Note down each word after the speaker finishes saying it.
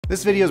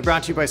This video is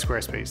brought to you by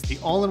Squarespace, the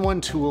all-in-one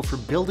tool for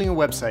building a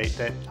website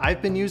that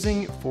I've been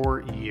using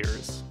for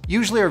years.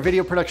 Usually our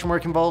video production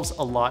work involves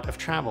a lot of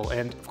travel,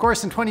 and of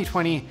course in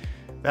 2020,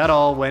 that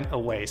all went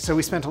away. So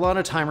we spent a lot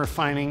of time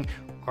refining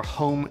our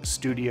home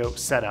studio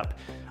setup.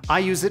 I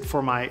use it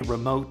for my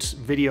remote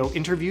video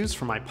interviews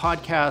for my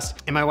podcast,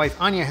 and my wife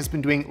Anya has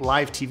been doing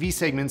live TV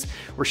segments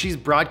where she's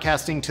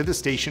broadcasting to the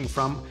station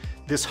from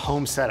this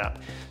home setup.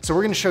 So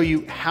we're gonna show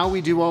you how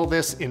we do all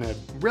this in a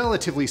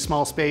relatively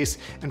small space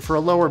and for a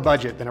lower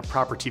budget than a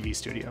proper TV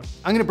studio.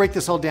 I'm gonna break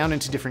this all down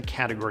into different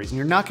categories, and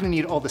you're not gonna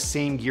need all the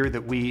same gear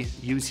that we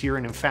use here.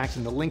 And in fact,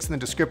 in the links in the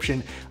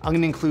description, I'm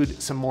gonna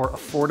include some more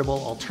affordable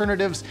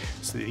alternatives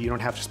so that you don't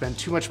have to spend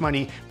too much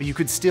money, but you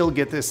could still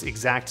get this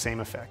exact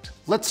same effect.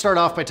 Let's start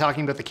off by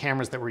talking about the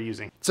cameras that we're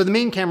using. So the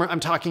main camera I'm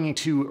talking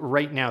to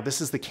right now, this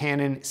is the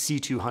Canon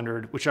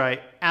C200, which I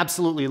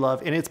absolutely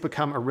love, and it's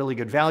become a really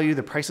good value.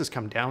 The price has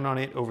come down on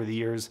it over the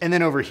years. And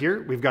then over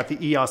here, we've got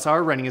the EOS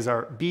R running as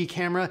our B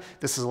camera.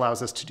 This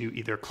allows us to do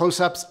either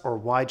close-ups or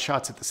wide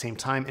shots at the same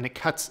time, and it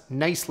cuts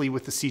nicely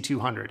with the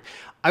C200.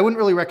 I wouldn't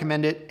really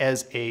recommend it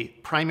as a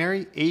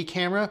primary A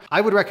camera. I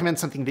would recommend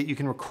something that you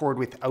can record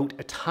without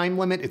a time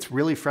limit. It's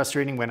really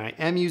frustrating when I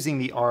am using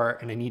the R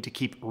and I need to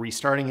keep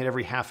restarting it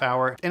every half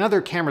hour. And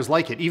other cameras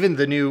like it, even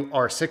the new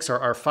R6 or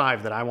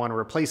R5 that I want to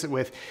replace it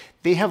with,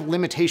 they have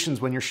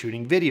limitations when you're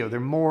shooting video. They're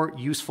more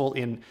useful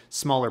in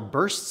smaller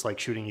bursts, like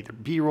shooting either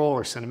B-roll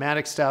or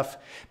cinematic stuff.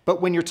 But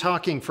when you're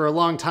talking for a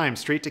long time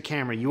straight to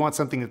camera, you want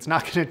something that's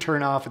not going to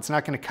turn off, it's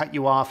not going to cut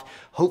you off.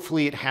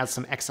 Hopefully it has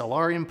some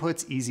XLR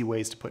inputs, easy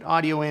ways to put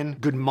audio in,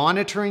 good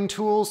monitoring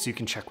tools so you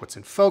can check what's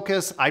in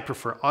focus. I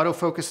prefer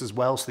autofocus as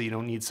well, so that you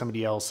don't need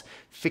somebody else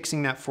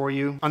fixing that for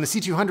you. On the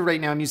C200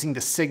 right now, I'm using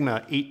the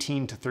Sigma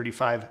 18 to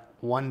 35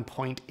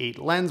 1.8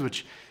 lens,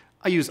 which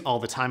I use all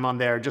the time on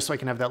there just so I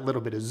can have that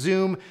little bit of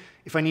zoom.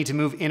 If I need to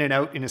move in and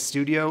out in a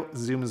studio,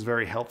 zoom is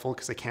very helpful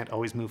because I can't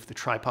always move the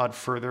tripod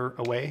further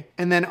away.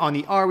 And then on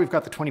the R, we've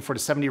got the 24 to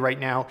 70 right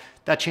now.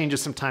 That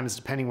changes sometimes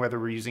depending whether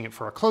we're using it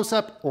for a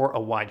close-up or a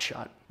wide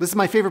shot. This is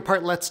my favorite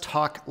part. Let's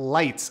talk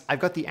lights. I've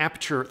got the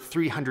Aperture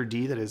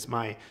 300D, that is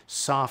my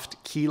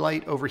soft key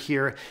light over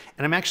here,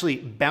 and I'm actually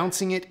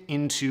bouncing it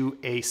into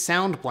a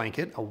sound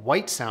blanket, a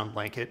white sound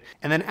blanket,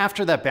 and then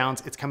after that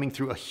bounce, it's coming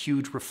through a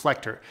huge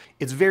reflector.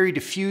 It's very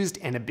diffused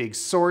and a big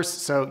source,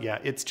 so yeah,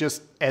 it's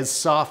just as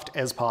soft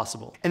as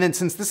possible. And then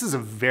since this is a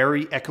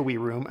very echoey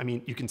room, I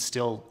mean, you can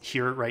still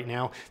hear it right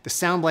now, the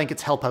sound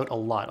blankets help out a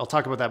lot. I'll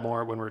talk about that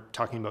more when we're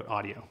talking about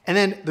audio. And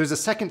then there's a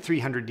second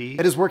 300D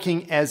that is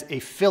working as a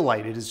fill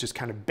light. It is just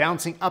kind of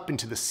bouncing up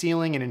into the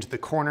ceiling and into the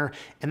corner,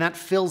 and that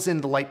fills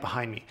in the light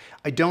behind me.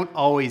 I don't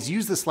always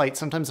use this light.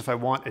 Sometimes if I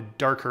want a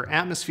darker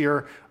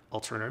atmosphere, I'll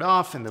turn it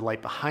off and the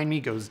light behind me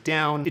goes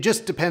down. It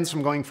just depends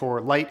from going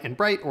for light and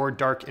bright or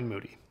dark and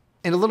moody.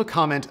 And a little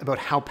comment about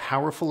how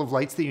powerful of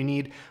lights that you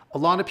need. A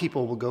lot of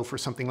people will go for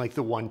something like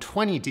the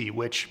 120D,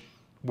 which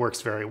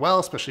works very well,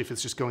 especially if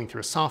it's just going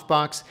through a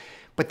softbox.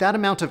 But that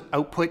amount of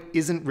output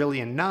isn't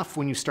really enough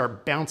when you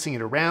start bouncing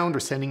it around or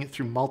sending it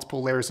through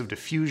multiple layers of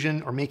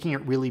diffusion or making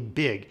it really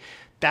big.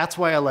 That's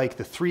why I like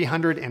the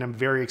 300, and I'm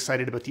very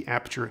excited about the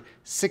Aperture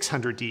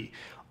 600D.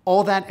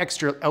 All that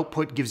extra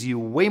output gives you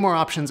way more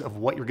options of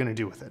what you're gonna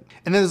do with it.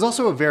 And then there's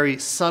also a very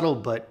subtle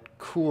but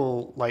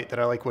cool light that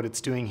I like what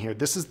it's doing here.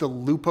 This is the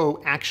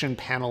Lupo Action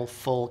Panel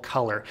Full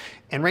Color.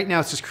 And right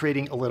now it's just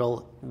creating a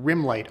little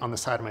rim light on the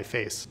side of my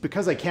face.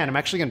 Because I can, I'm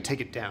actually gonna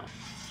take it down.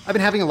 I've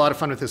been having a lot of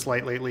fun with this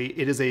light lately.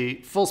 It is a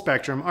full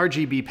spectrum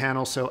RGB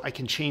panel, so I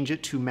can change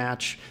it to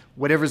match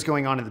whatever's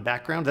going on in the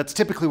background. That's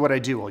typically what I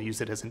do. I'll use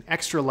it as an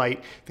extra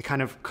light that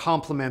kind of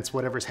complements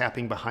whatever's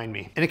happening behind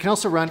me. And it can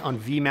also run on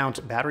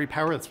V-mount battery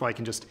power. That's why I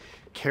can just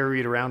carry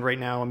it around right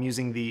now. I'm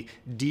using the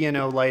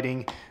DNO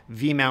lighting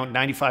V-mount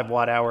 95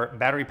 watt hour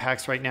battery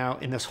packs right now,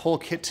 and this whole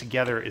kit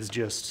together is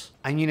just,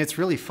 I mean, it's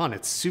really fun.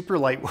 It's super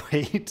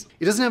lightweight.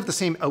 It doesn't have the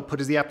same output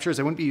as the Apertures.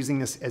 I wouldn't be using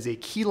this as a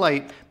key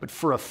light, but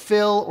for a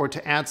fill or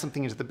to add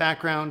something into the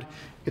background,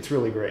 it's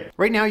really great.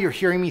 Right now you're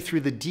hearing me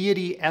through the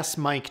Deity S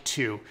Mic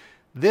 2.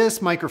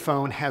 This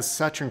microphone has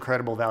such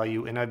incredible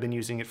value, and I've been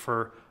using it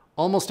for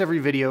almost every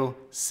video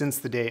since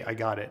the day I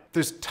got it.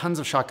 There's tons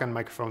of shotgun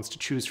microphones to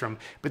choose from,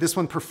 but this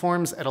one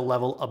performs at a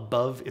level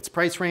above its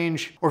price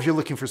range. Or if you're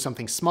looking for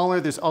something smaller,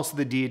 there's also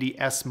the Deity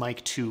S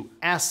Mic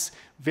 2S.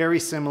 Very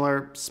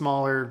similar,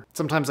 smaller.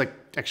 Sometimes I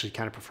actually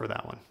kind of prefer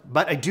that one.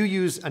 But I do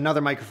use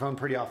another microphone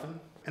pretty often,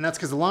 and that's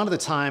because a lot of the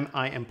time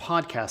I am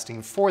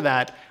podcasting. For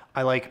that,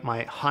 I like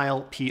my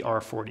Heil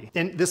PR40.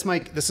 And this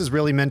mic, this is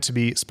really meant to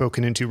be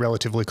spoken into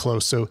relatively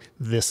close, so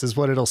this is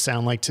what it'll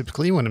sound like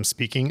typically when I'm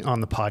speaking on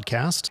the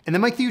podcast. And the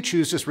mic that you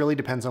choose just really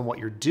depends on what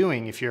you're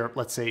doing. If you're,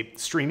 let's say,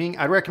 streaming,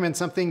 I'd recommend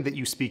something that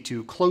you speak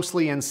to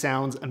closely and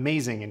sounds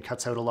amazing and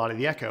cuts out a lot of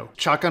the echo.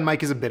 Shotgun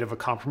mic is a bit of a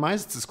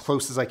compromise. It's as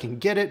close as I can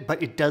get it,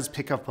 but it does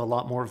pick up a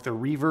lot more of the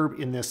reverb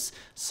in this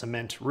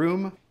cement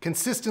room.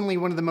 Consistently,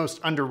 one of the most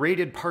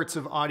underrated parts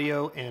of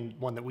audio, and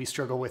one that we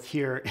struggle with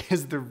here,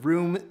 is the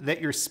room that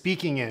you're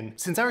speaking in.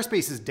 Since our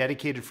space is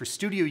dedicated for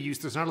studio use,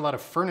 there's not a lot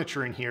of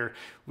furniture in here,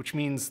 which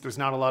means there's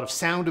not a lot of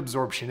sound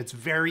absorption. It's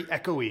very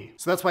echoey.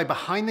 So that's why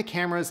behind the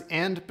cameras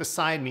and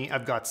beside me,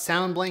 I've got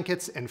sound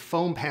blankets and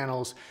foam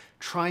panels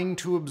trying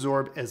to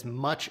absorb as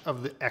much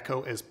of the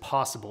echo as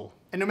possible.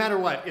 And no matter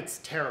what, it's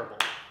terrible.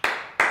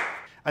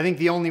 I think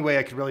the only way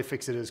I could really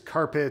fix it is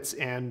carpets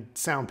and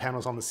sound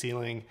panels on the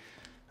ceiling.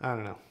 I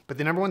don't know. But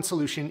the number one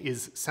solution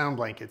is sound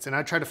blankets. And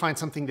I try to find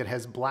something that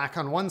has black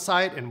on one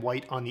side and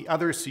white on the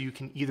other, so you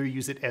can either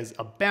use it as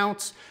a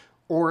bounce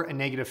or a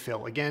negative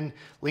fill. Again,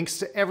 links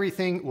to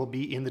everything will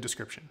be in the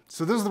description.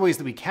 So those are the ways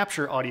that we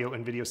capture audio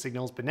and video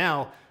signals, but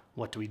now,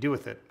 what do we do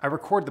with it? I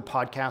record the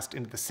podcast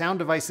into the Sound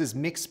Devices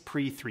Mix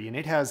Pre 3, and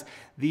it has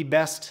the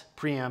best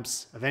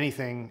preamps of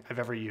anything I've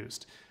ever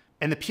used.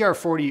 And the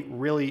PR40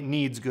 really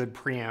needs good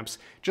preamps.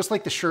 Just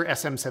like the Shure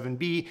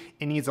SM7B,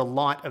 it needs a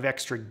lot of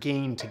extra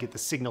gain to get the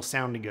signal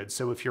sounding good.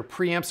 So if your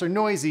preamps are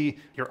noisy,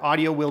 your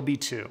audio will be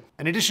too.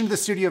 In addition to the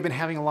studio I've been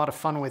having a lot of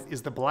fun with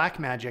is the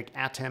Blackmagic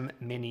Atem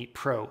Mini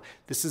Pro.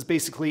 This is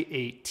basically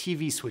a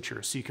TV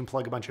switcher, so you can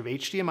plug a bunch of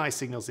HDMI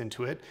signals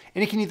into it,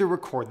 and it can either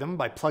record them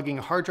by plugging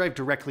a hard drive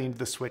directly into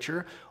the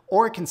switcher,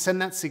 or it can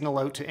send that signal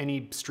out to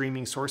any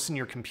streaming source in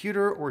your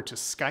computer or to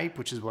Skype,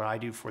 which is what I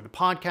do for the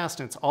podcast,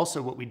 and it's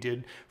also what we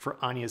did for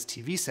Anya's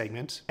TV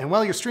segment. And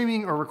while you're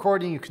streaming or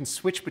recording, you can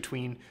switch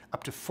between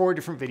up to 4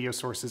 different video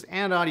sources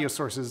and audio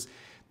sources.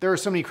 There are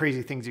so many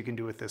crazy things you can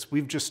do with this.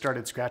 We've just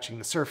started scratching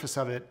the surface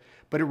of it,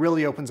 but it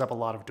really opens up a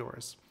lot of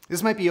doors.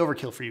 This might be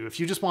overkill for you. If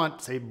you just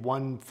want, say,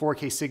 one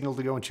 4K signal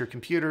to go into your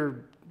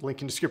computer,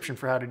 link in description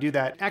for how to do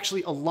that.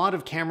 Actually, a lot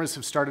of cameras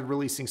have started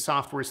releasing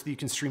software so that you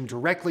can stream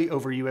directly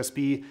over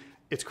USB.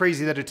 It's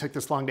crazy that it took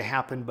this long to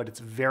happen, but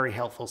it's very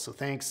helpful. So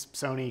thanks,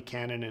 Sony,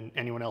 Canon, and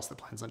anyone else that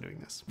plans on doing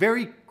this.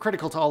 Very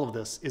critical to all of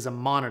this is a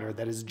monitor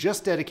that is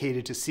just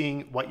dedicated to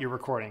seeing what you're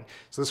recording.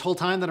 So this whole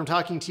time that I'm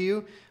talking to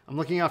you, I'm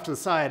looking off to the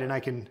side and I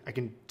can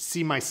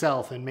see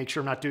myself and make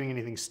sure I'm not doing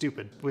anything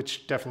stupid,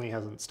 which definitely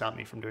hasn't stopped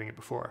me from doing it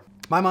before.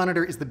 My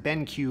monitor is the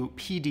BenQ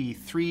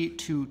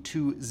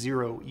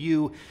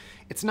PD3220U.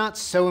 It's not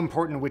so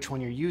important which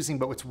one you're using,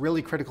 but what's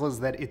really critical is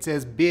that it's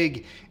as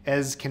big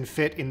as can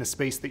fit in the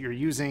space that you're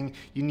using.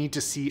 You need to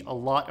see a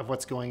lot of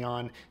what's going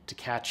on to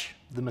catch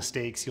the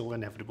mistakes you'll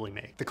inevitably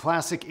make. The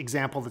classic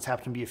example that's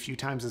happened to me a few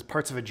times is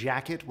parts of a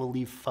jacket will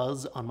leave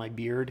fuzz on my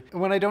beard.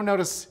 And when I don't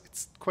notice,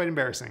 it's quite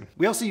embarrassing.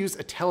 We also use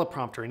a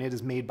teleprompter, and it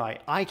is made by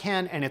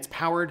iCan, and it's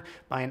powered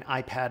by an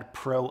iPad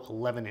Pro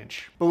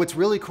 11-inch. But what's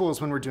really cool is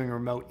when we're doing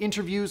remote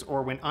interviews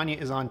or when Anya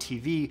is on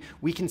TV,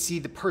 we can see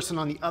the person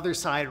on the other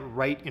side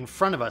right in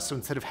front of us. So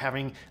instead of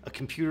having a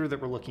computer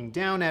that we're looking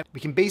down at, we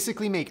can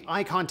basically make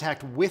eye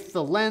contact with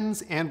the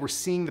lens and we're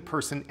seeing the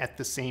person at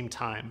the same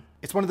time.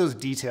 It's one of those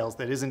details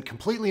that isn't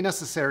completely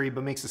necessary,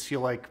 but makes us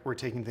feel like we're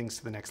taking things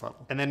to the next level.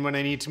 And then when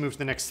I need to move to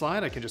the next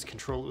slide, I can just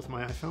control it with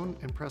my iPhone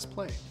and press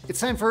play. It's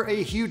time for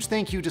a huge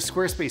thank you to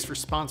Squarespace for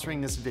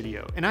sponsoring this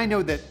video. And I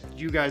know that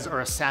you guys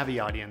are a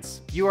savvy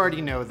audience. You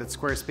already know that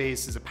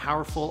Squarespace is a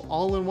powerful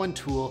all-in-one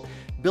tool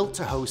built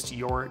to host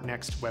your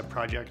next web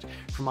project.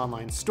 From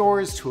online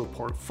stores to a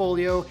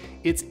portfolio,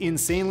 it's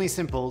insanely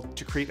simple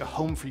to create a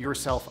home for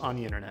yourself on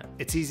the internet.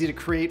 It's easy to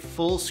create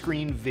full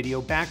screen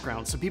video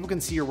backgrounds so people can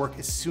see your work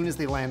as soon as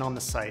they land on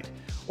the site.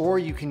 Or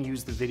you can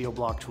use the video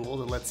block tool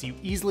that lets you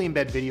easily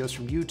embed videos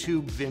from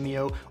YouTube,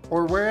 Vimeo,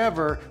 or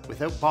wherever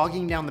without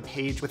bogging down the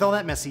page with all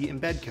that messy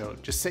embed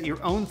code. Just set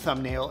your own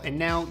thumbnail, and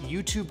now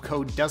YouTube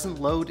code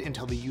doesn't load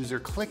until the user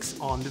clicks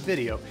on the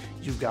video.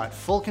 You've got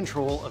full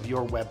control of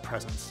your web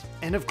presence.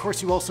 And of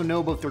course, you also know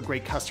about their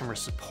great customer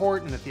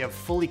support and that they have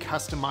fully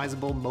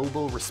customizable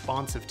mobile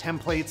responsive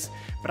templates.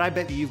 But I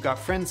bet that you've got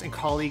friends and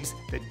colleagues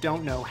that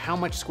don't know how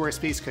much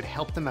Squarespace could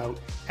help them out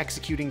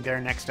executing their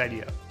next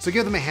idea. So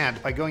give them a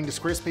hand by going to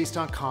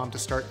squarespace.com to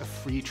start a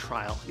free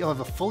trial. You'll have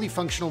a fully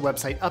functional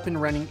website up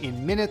and running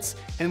in minutes.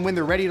 And when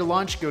they're ready to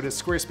launch, go to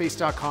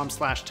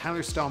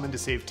squarespace.com/Tyler Stalman to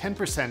save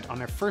 10% on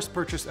their first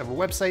purchase of a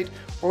website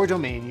or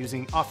domain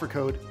using offer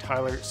code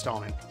Tyler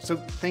Stalman. So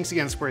thanks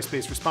again,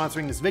 Squarespace, for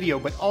sponsoring this video,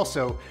 but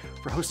also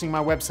for hosting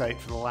my website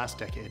for the last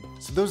decade.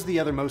 So those are the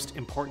other most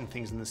important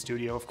things in the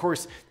studio. Of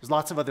course, there's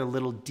lots of other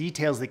little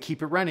details that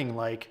keep it running,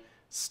 like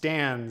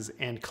stands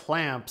and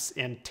clamps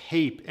and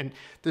tape, and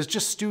there's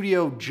just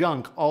studio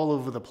junk all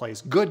over the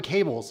place. Good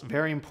cables,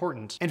 very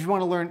important. And if you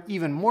want to learn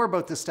even more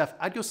about this stuff,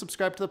 I'd go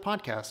subscribe to the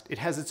podcast. It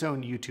has its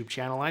own YouTube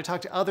channel, and I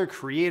talk to other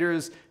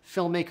creators,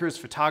 filmmakers,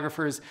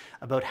 photographers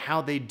about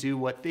how they do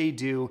what they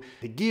do,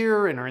 the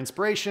gear and our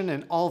inspiration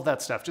and all of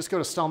that stuff. Just go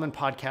to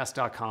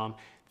stalmanpodcast.com.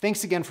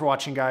 Thanks again for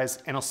watching, guys,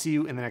 and I'll see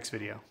you in the next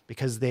video.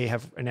 Because they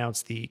have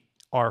announced the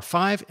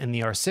R5 and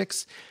the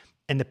R6,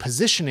 and the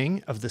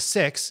positioning of the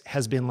 6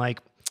 has been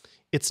like,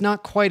 it's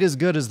not quite as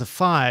good as the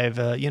 5.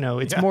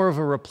 It's more of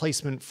a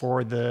replacement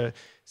for the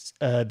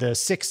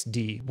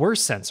 6D.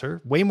 Worse sensor,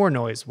 way more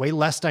noise, way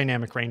less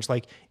dynamic range.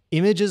 Like,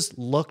 images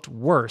looked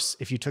worse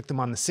if you took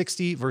them on the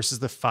 6D versus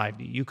the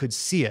 5D. You could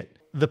see it.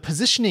 the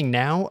positioning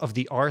now of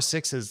the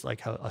R6 is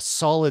like a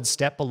solid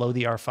step below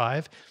the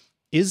R5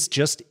 is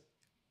just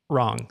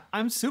wrong.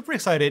 I'm super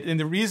excited. And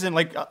the reason,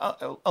 like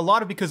a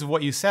lot of because of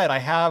what you said, I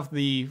have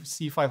the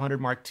C500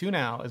 Mark II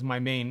now as my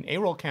main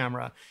A-roll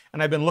camera.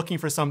 And I've been looking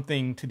for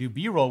something to do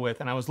B-roll with.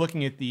 And I was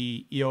looking at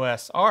the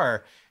EOS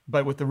R,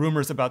 but with the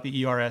rumors about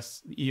the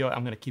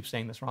I'm going to keep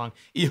saying this wrong,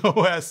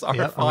 EOS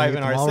R5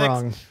 and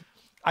R6.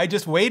 I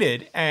just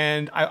waited,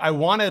 and I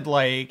wanted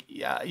like,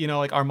 you know,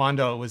 like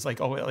Armando was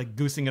like, oh, like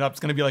goosing it up. It's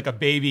going to be like a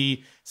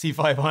baby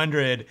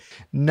C500.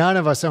 None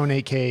of us own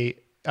 8K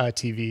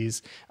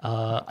TVs.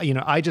 You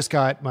know, I just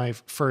got my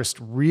first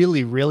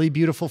really, really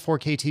beautiful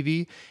 4K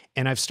TV,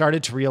 and I've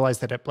started to realize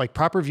that at like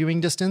proper viewing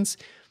distance,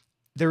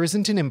 there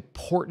isn't an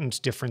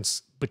important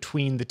difference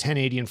between the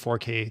 1080 and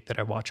 4K that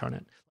I watch on it.